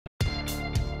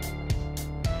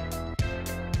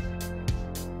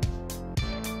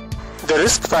The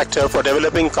risk factor for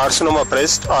developing carcinoma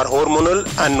breast are hormonal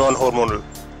and non-hormonal.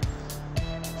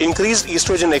 Increased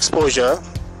estrogen exposure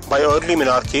by early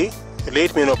menarche,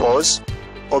 late menopause,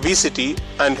 obesity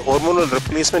and hormonal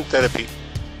replacement therapy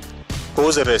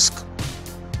pose a risk.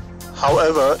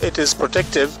 However, it is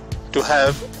protective to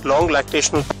have long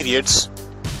lactational periods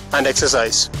and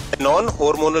exercise.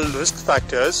 Non-hormonal risk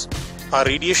factors are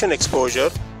radiation exposure,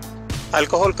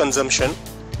 alcohol consumption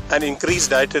and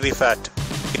increased dietary fat.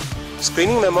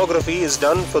 Screening mammography is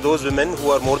done for those women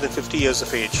who are more than 50 years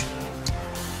of age.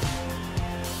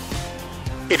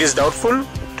 It is doubtful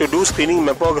to do screening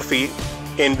mammography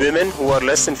in women who are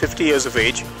less than 50 years of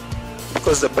age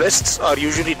because the breasts are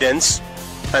usually dense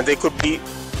and they could be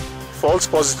false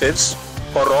positives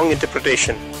or wrong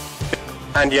interpretation,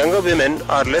 and younger women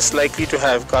are less likely to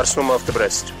have carcinoma of the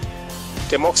breast.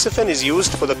 Tamoxifen is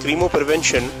used for the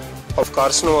chemoprevention of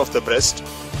carcinoma of the breast,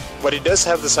 but it does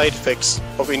have the side effects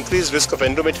of increased risk of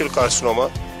endometrial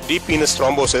carcinoma, deep venous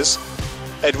thrombosis,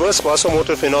 adverse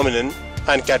vasomotor phenomenon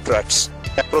and cataracts.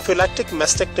 Prophylactic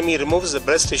mastectomy removes the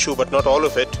breast tissue but not all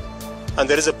of it, and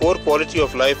there is a poor quality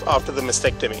of life after the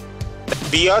mastectomy.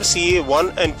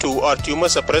 BRCA1 and 2 are tumor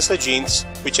suppressor genes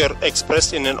which are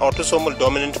expressed in an autosomal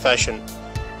dominant fashion.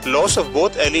 Loss of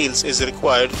both alleles is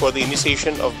required for the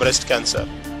initiation of breast cancer.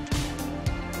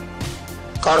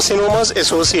 Carcinomas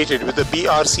associated with the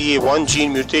BRCA1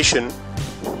 gene mutation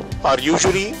are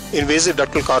usually invasive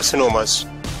ductal carcinomas.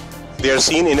 They are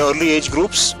seen in early age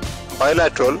groups,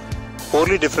 bilateral,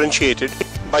 poorly differentiated.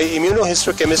 By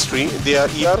immunohistochemistry, they are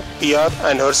ER, PR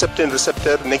and Herceptin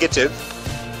receptor negative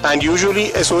and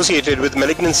usually associated with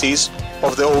malignancies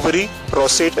of the ovary,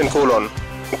 prostate and colon.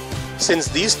 Since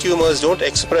these tumors don't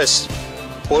express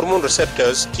hormone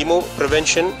receptors,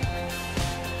 chemoprevention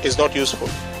is not useful.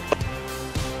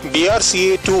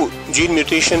 BRCA2 gene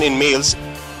mutation in males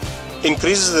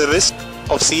increases the risk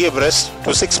of CA breast to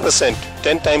 6%,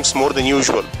 10 times more than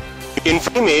usual. In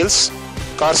females,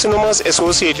 carcinomas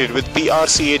associated with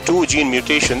BRCA2 gene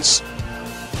mutations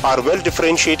are well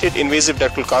differentiated invasive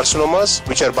ductal carcinomas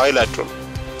which are bilateral.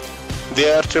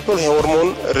 They are triple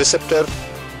hormone receptor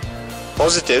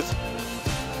positive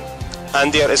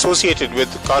and they are associated with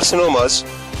carcinomas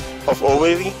of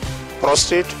ovary,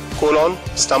 prostate, colon,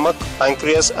 stomach,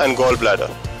 pancreas and gallbladder.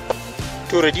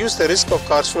 To reduce the risk of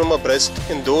carcinoma breast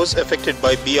in those affected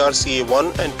by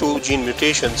BRCA1 and 2 gene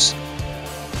mutations,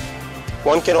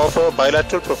 one can offer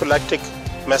bilateral prophylactic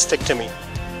mastectomy.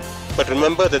 But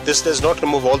remember that this does not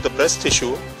remove all the breast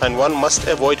tissue and one must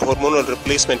avoid hormonal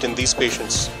replacement in these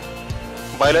patients.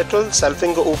 Bilateral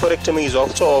salpingo-oophorectomy is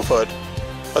also offered,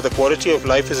 but the quality of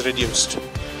life is reduced.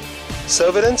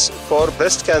 Surveillance for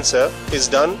breast cancer is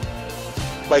done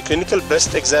by clinical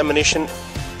breast examination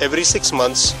every 6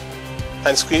 months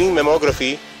and screening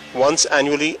mammography once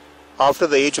annually after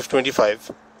the age of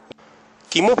 25.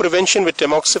 Chemoprevention with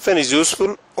tamoxifen is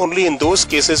useful only in those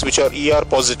cases which are ER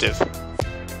positive.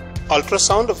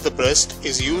 Ultrasound of the breast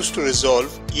is used to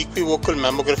resolve equivocal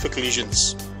mammographic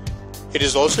lesions. It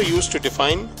is also used to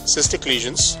define cystic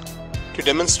lesions, to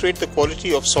demonstrate the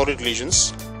quality of solid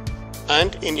lesions,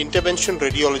 and in intervention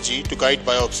radiology to guide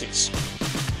biopsies.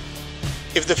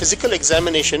 If the physical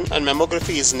examination and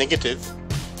mammography is negative,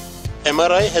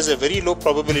 MRI has a very low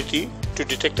probability to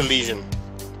detect a lesion.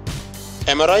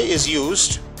 MRI is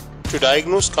used to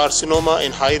diagnose carcinoma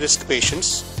in high-risk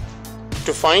patients,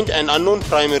 to find an unknown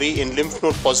primary in lymph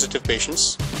node positive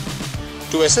patients,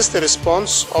 to assess the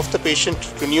response of the patient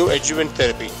to new adjuvant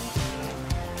therapy.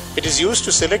 It is used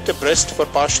to select a breast for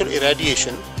partial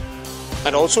irradiation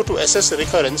and also to assess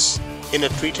recurrence in a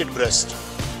treated breast.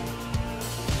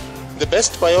 The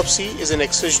best biopsy is an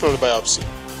excisional biopsy,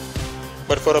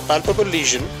 but for a palpable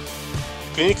lesion,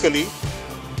 clinically,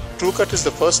 TrueCut is the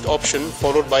first option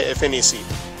followed by FNAC.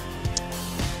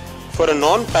 For a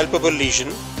non-palpable lesion,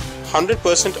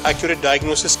 100% accurate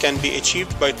diagnosis can be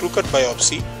achieved by TrueCut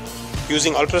biopsy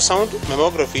using ultrasound,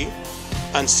 mammography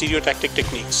and stereotactic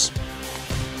techniques.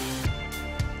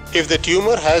 If the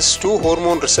tumor has 2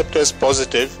 hormone receptors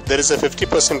positive, there is a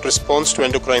 50% response to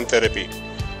endocrine therapy.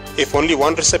 If only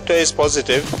 1 receptor is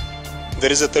positive, there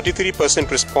is a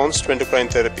 33% response to endocrine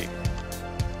therapy.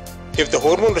 If the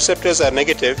hormone receptors are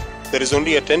negative, there is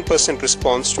only a 10%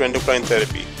 response to endocrine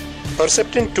therapy.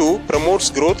 Herceptin 2 promotes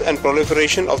growth and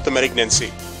proliferation of the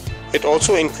malignancy. It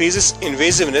also increases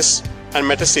invasiveness and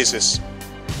metastasis.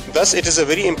 Thus, it is a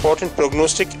very important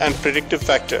prognostic and predictive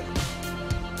factor.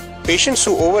 Patients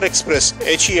who overexpress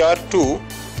HER2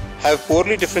 have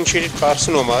poorly differentiated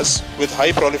carcinomas with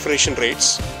high proliferation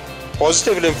rates,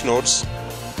 positive lymph nodes,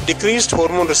 decreased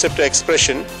hormone receptor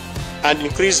expression, and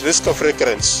increased risk of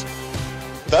recurrence.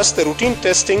 Thus, the routine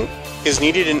testing is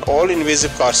needed in all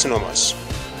invasive carcinomas.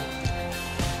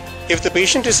 If the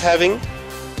patient is having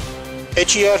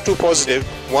HER2 positive,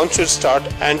 one should start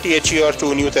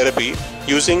anti-HER2 new therapy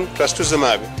using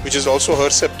trastuzumab, which is also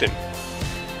Herceptin.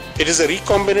 It is a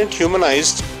recombinant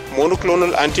humanized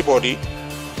monoclonal antibody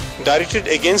directed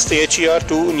against the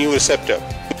HER2 new receptor.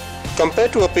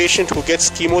 Compared to a patient who gets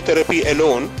chemotherapy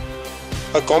alone,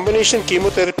 a combination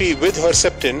chemotherapy with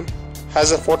Herceptin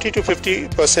has a 40 to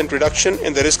 50% reduction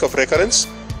in the risk of recurrence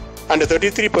and a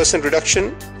 33%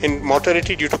 reduction in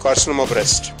mortality due to carcinoma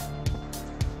breast.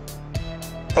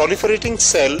 Proliferating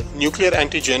cell nuclear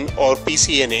antigen, or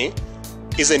PCNA,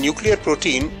 is a nuclear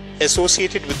protein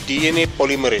associated with DNA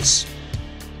polymerase.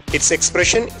 Its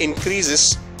expression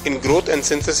increases in growth and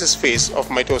synthesis phase of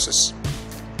mitosis.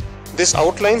 This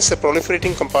outlines the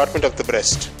proliferating compartment of the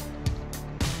breast.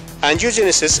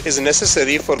 Angiogenesis is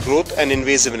necessary for growth and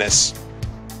invasiveness.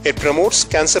 It promotes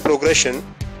cancer progression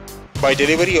by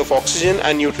delivery of oxygen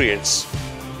and nutrients.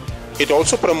 It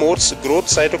also promotes growth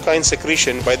cytokine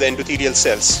secretion by the endothelial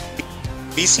cells.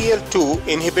 BCL2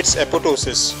 inhibits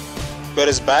apoptosis,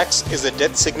 whereas BAX is a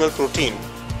death signal protein.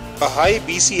 A high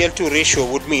BCL2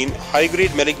 ratio would mean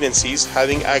high-grade malignancies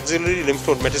having axillary lymph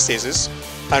node metastasis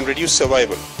and reduced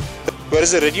survival,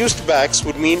 whereas a reduced BAX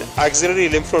would mean axillary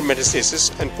lymph node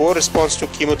metastasis and poor response to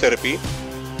chemotherapy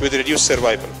with reduced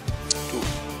survival.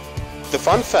 The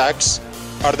fun facts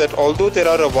are that although there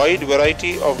are a wide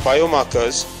variety of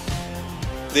biomarkers,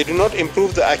 they do not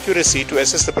improve the accuracy to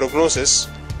assess the prognosis,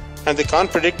 and they can't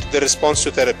predict the response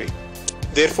to therapy.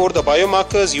 Therefore, the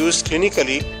biomarkers used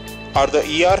clinically are the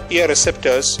ER/PR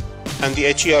receptors and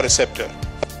the HER receptor.